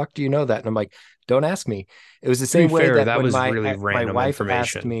the fuck do you know that? And I'm like, don't ask me. It was the to be same way fair, that that when was my really my random wife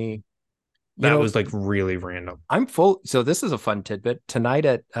asked information. me, you That know, was like really random. I'm full. So this is a fun tidbit. Tonight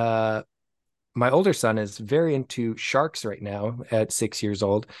at my older son is very into sharks right now at 6 years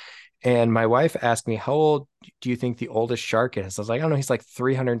old. And my wife asked me, how old do you think the oldest shark is? I was like, I don't know. He's like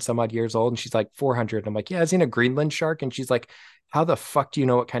 300 some odd years old. And she's like 400. I'm like, yeah, is he a Greenland shark? And she's like, how the fuck do you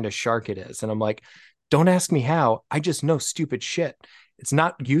know what kind of shark it is? And I'm like, don't ask me how. I just know stupid shit. It's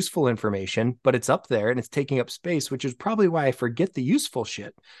not useful information, but it's up there and it's taking up space, which is probably why I forget the useful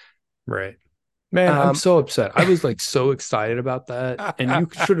shit. Right. Man, I'm Um, so upset. I was like so excited about that. And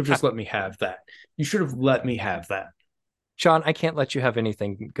you should have just let me have that. You should have let me have that. Sean, I can't let you have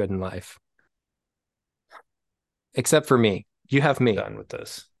anything good in life except for me. You have me. Done with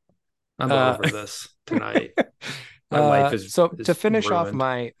this. I'm Uh, over this tonight. My life is so to is finish off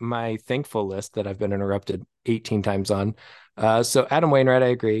ruined. my thankful list that I've been interrupted 18 times on. So Adam Wainwright, I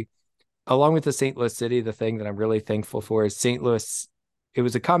agree. Along with the St. Louis City, the thing that I'm really thankful for is St. Louis. It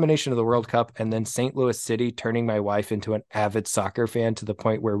was a combination of the World Cup and then St. Louis City turning my wife into an avid soccer fan to the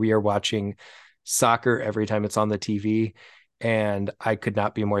point where we are watching soccer every time it's on the TV. And I could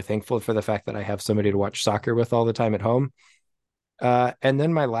not be more thankful for the fact that I have somebody to watch soccer with all the time at home. And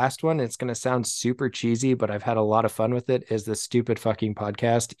then my last one, it's going to sound super cheesy, but I've had a lot of fun with it, is this stupid fucking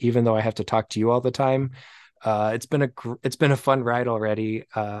podcast, even though I have to talk to you all the time. It's been a fun ride already.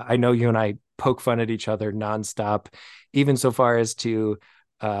 I know you and I poke fun at each other nonstop, even so far as to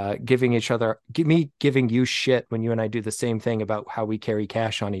giving you shit when you and I do the same thing about how we carry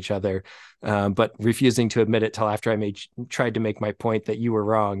cash on each other, but refusing to admit it till after tried to make my point that you were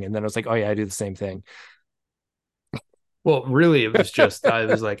wrong, and then I was like, oh yeah, I do the same thing. Well, really, it was just I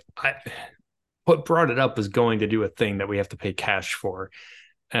was like, I what brought it up was going to do a thing that we have to pay cash for.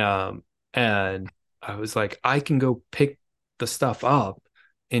 And I was like, I can go pick the stuff up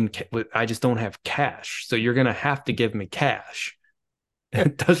I just don't have cash. So you're gonna have to give me cash.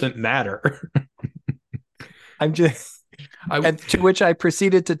 It doesn't matter. I'm just I And to which I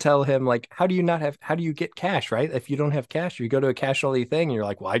proceeded to tell him, like, how do you get cash, right? If you don't have cash, you go to a cash only thing and you're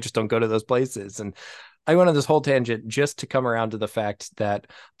like, well, I just don't go to those places. And I went on this whole tangent just to come around to the fact that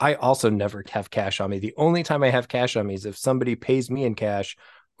I also never have cash on me. The only time I have cash on me is if somebody pays me in cash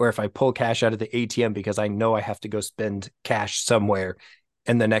or if I pull cash out of the ATM because I know I have to go spend cash somewhere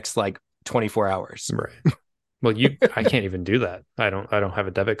in the next like 24 hours. right. Well, I can't even do that. I don't have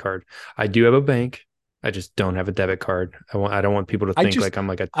a debit card. I do have a bank. I just don't have a debit card. I don't want people to I think just like I'm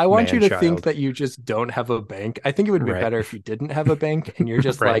like a I want you man to think child. that you just don't have a bank. I think it would be Right. better if you didn't have a bank and you're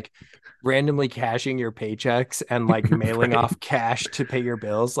just Right. like randomly cashing your paychecks and like mailing Right. off cash to pay your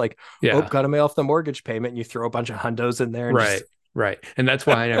bills. Like, oh, Yeah. gotta mail off the mortgage payment. And you throw a bunch of hundos in there and Right. just Right. And that's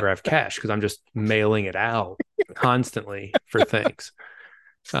why I never have cash because I'm just mailing it out constantly for things.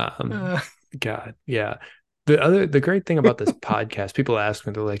 Um, uh, God, yeah. The great thing about this podcast, people ask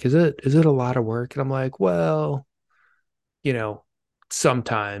me, they're like, is it a lot of work? And I'm like, well, you know,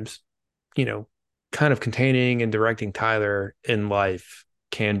 sometimes, you know, kind of containing and directing Tyler in life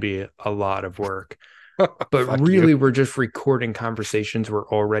can be a lot of work. But fuck you. really, we're just recording conversations we're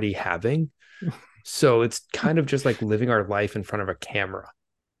already having. So it's kind of just like living our life in front of a camera.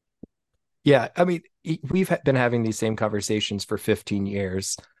 Yeah, I mean, we've been having these same conversations for 15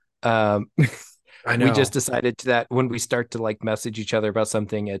 years. Um, I we just know. decided that when we start to like message each other about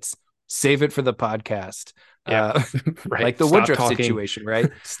something, it's save it for the podcast. Yeah. Uh, Right. like the Stop Woodruff talking. situation,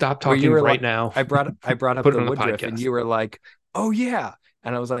 right? Stop Where you talking were right like, now. I brought up Put it the on the Woodruff, and podcast. you were like, "Oh yeah,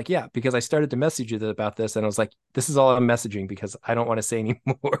 And I was like, yeah, because I started to message you about this. And I was like, this is all I'm messaging because I don't want to say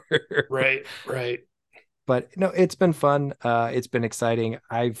anymore. Right, right. But no, it's been fun. It's been exciting.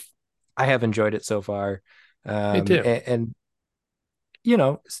 I have enjoyed it so far. Me too. And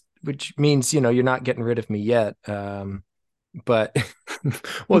which means, you're not getting rid of me yet. But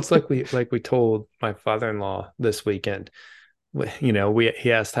Well, it's like we told my father-in-law this weekend. We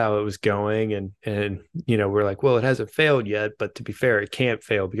he asked how it was going, and we're like, well, it hasn't failed yet, but to be fair, it can't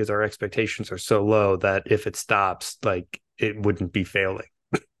fail because our expectations are so low that if it stops, like it wouldn't be failing.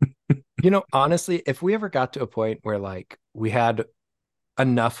 honestly, if we ever got to a point where like we had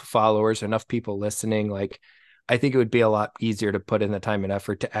enough followers, enough people listening, like I think it would be a lot easier to put in the time and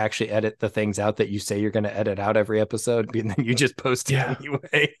effort to actually edit the things out that you say you're going to edit out every episode, and then you just post it Yeah,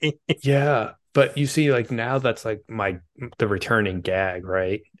 anyway. yeah. But you see, like now that's like the returning gag,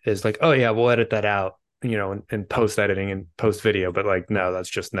 right? Is like, oh yeah, we'll edit that out, in post editing and post video. But like, no, that's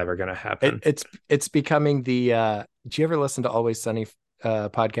just never gonna it, happen. it's becoming the do you ever listen to Always Sunny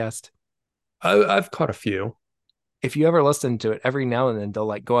podcast? I've caught a few. If you ever listen to it, every now and then they'll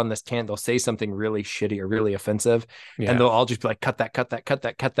like go on this tangent, they'll say something really shitty or really offensive, and Yeah, they'll all just be like, cut that, cut that, cut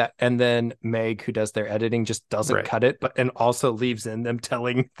that, cut that. And then Meg, who does their editing, just doesn't right. cut it, but and also leaves in them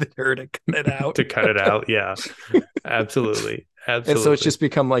telling her to cut it out. To cut it out. Yeah, absolutely, And so it's absolutely. just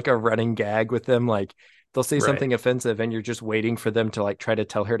become like a running gag with them. Like they'll say Right. something offensive and you're just waiting for them to like try to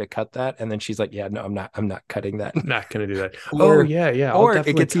tell her to cut that. And then she's like, yeah, no, I'm not cutting that. Not gonna do that. Oh or yeah, yeah. I'll or it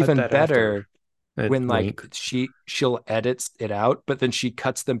definitely gets cut even that after. better when like Wink. she'll edit it out, but then she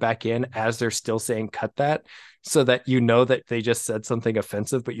cuts them back in as they're still saying cut that, so that you know that they just said something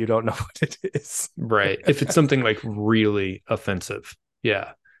offensive, but you don't know what it is. Right. If it's something like really offensive.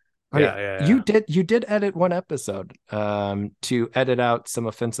 Yeah. Oh yeah. Yeah. Yeah. You Yeah. did you did edit one episode to edit out some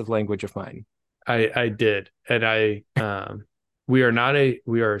offensive language of mine. I did. And we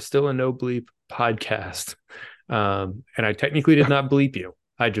are still a no bleep podcast. And I technically did not bleep you.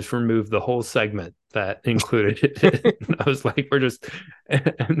 I just removed the whole segment that included it. I was like, we're just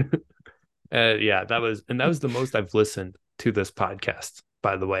and, yeah, that was the most I've listened to this podcast,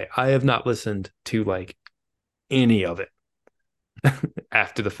 by the way. I have not listened to like any of it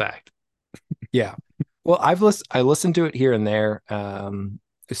after the fact. Yeah. Well, I listened to it here and there.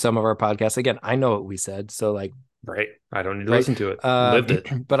 Some of our podcasts. Again, I know what we said, so like, Right. I don't need to right. listen to it. Lived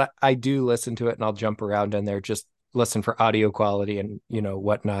it. But I do listen to it and I'll jump around in there, just listen for audio quality and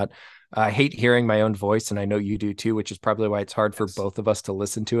whatnot. I hate hearing my own voice, and I know you do too, which is probably why it's hard for Yes. both of us to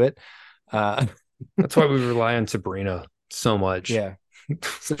listen to it. Uh, That's why we rely on Sabrina so much. yeah. Shout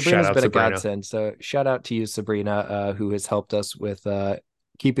Sabrina's out been a Sabrina. godsend. So shout out to you, Sabrina, who has helped us with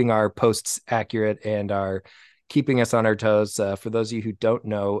keeping our posts accurate and our keeping us on our toes. For those of you who don't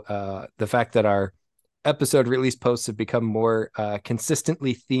know, the fact that our episode release posts have become more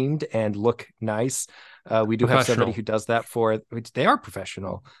consistently themed and look nice. We do have somebody Professional. who does that for which they are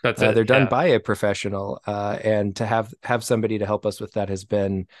professional. That's it. They're done Yeah. by a professional, and to have somebody to help us with that has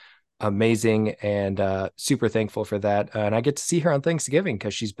been amazing, and super thankful for that. And I get to see her on Thanksgiving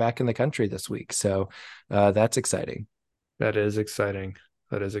because she's back in the country this week. So that's exciting. That is exciting.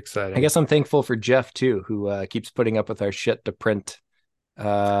 That is I exciting. guess I'm thankful for Jeff too, who keeps putting up with our shit to print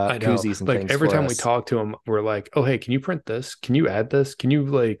I know. koozies and Like things every for time we us. talk to him, we're like, "Oh, hey, can you print this? Can you add this? Can you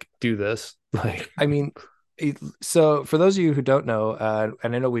like do this?" Like, I mean, so for those of you who don't know,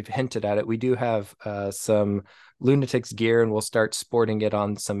 and I know we've hinted at it, we do have some Lunatics gear, and we'll start sporting it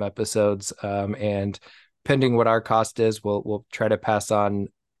on some episodes. And pending what our cost is, we'll try to pass on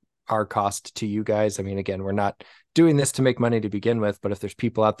our cost to you guys. I mean, again, we're not doing this to make money to begin with, but if there's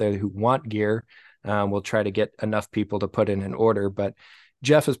people out there who want gear, we'll try to get enough people to put in an order. But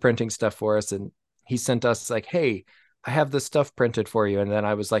Jeff is printing stuff for us, and he sent us like, "Hey, I have this stuff printed for you." And then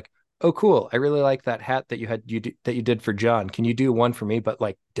I was like, "Oh, cool! I really like that hat that that you did for John. Can you do one for me, but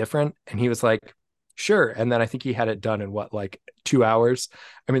like different?" And he was like, "Sure." And then I think he had it done in what, like 2 hours.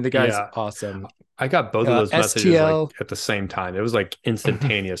 I mean, the guy's yeah, awesome. I got both of those messages like STL. at the same time. It was like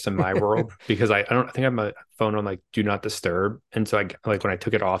instantaneous in my world because I think I have my phone on like do not disturb. And so I like when I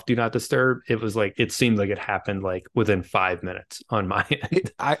took it off do not disturb, it was like it seemed like it happened like within 5 minutes on my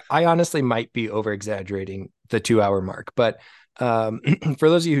end. I honestly might be over exaggerating the 2 hour mark, but for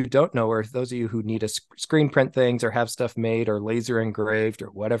those of you who don't know, or those of you who need to screen print things or have stuff made or laser engraved or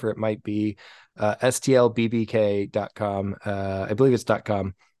whatever it might be, stlbbk.com. I believe it's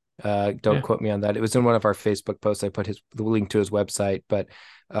 .com. Don't Yeah. quote me on that. It was in one of our Facebook posts. I put the link to his website, but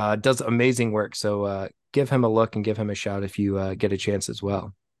does amazing work. So give him a look and give him a shout if you get a chance as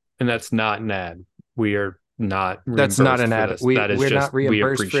well. And that's not an ad. We are not That's not reimbursed an for ad. this. We That is we're just not we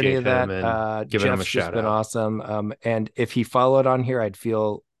reimbursed for any appreciate of him that. and giving him a Jeff's just shout been out. awesome. And if he followed on here, I'd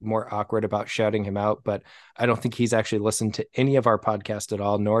feel more awkward about shouting him out. But I don't think he's actually listened to any of our podcast at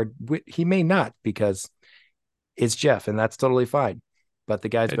all. Nor he may not, because it's Jeff, and that's totally fine. But the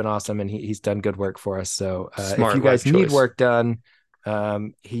guy's been awesome, and he's done good work for us. So if you Smart life guys need choice. work done,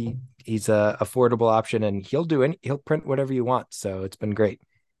 he's a affordable option, and he'll print whatever you want. So it's been great.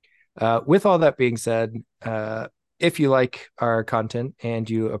 With all that being said, if you like our content and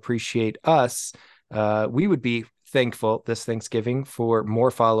you appreciate us, we would be thankful this Thanksgiving for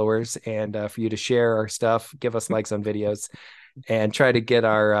more followers and for you to share our stuff, give us likes on videos, and try to get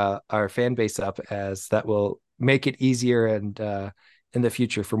our fan base up, as that will make it easier and in the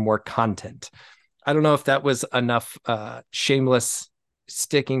future for more content. I don't know if that was enough shameless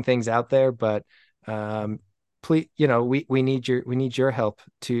sticking things out there, but please, we need your help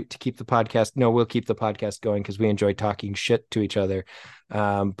to keep the podcast. No, we'll keep the podcast going because we enjoy talking shit to each other.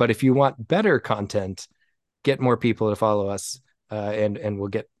 But if you want better content, get more people to follow us, and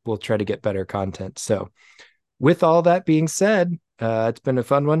we'll try to get better content. So with all that being said, it's been a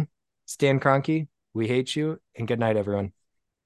fun one. Stan Kroenke, we hate you, and good night, everyone.